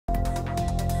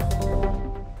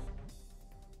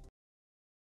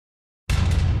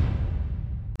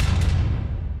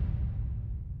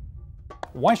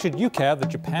Why should you care that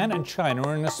Japan and China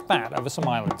are in a spat over some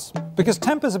islands? Because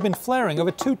tempers have been flaring over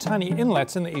two tiny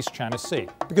inlets in the East China Sea.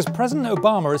 Because President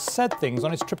Obama has said things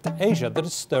on his trip to Asia that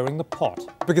is stirring the pot.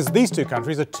 Because these two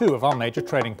countries are two of our major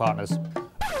trading partners.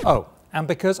 Oh, and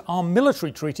because our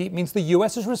military treaty means the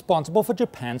US is responsible for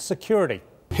Japan's security.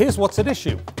 Here's what's at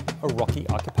issue: a rocky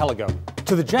archipelago.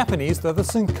 To the Japanese, they're the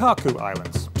Senkaku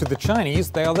Islands. To the Chinese,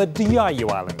 they are the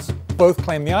Diaoyu Islands. Both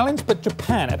claim the islands, but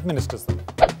Japan administers them.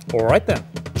 Alright then.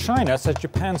 China says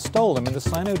Japan stole them in the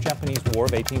Sino-Japanese War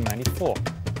of 1894.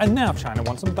 And now China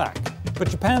wants them back. But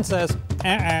Japan says,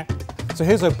 So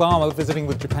here's Obama visiting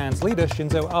with Japan's leader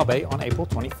Shinzo Abe on April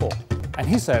 24. And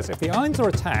he says if the islands are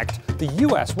attacked, the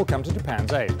US will come to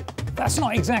Japan's aid. That's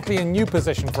not exactly a new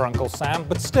position for Uncle Sam,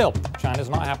 but still, China's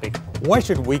not happy. Why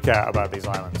should we care about these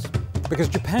islands? Because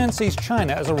Japan sees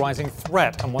China as a rising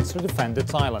threat and wants to defend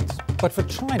its islands. But for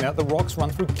China, the rocks run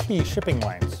through key shipping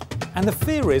lanes. And the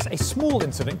fear is a small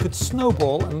incident could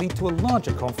snowball and lead to a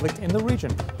larger conflict in the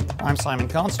region. I'm Simon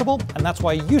Constable, and that's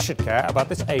why you should care about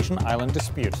this Asian island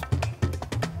dispute.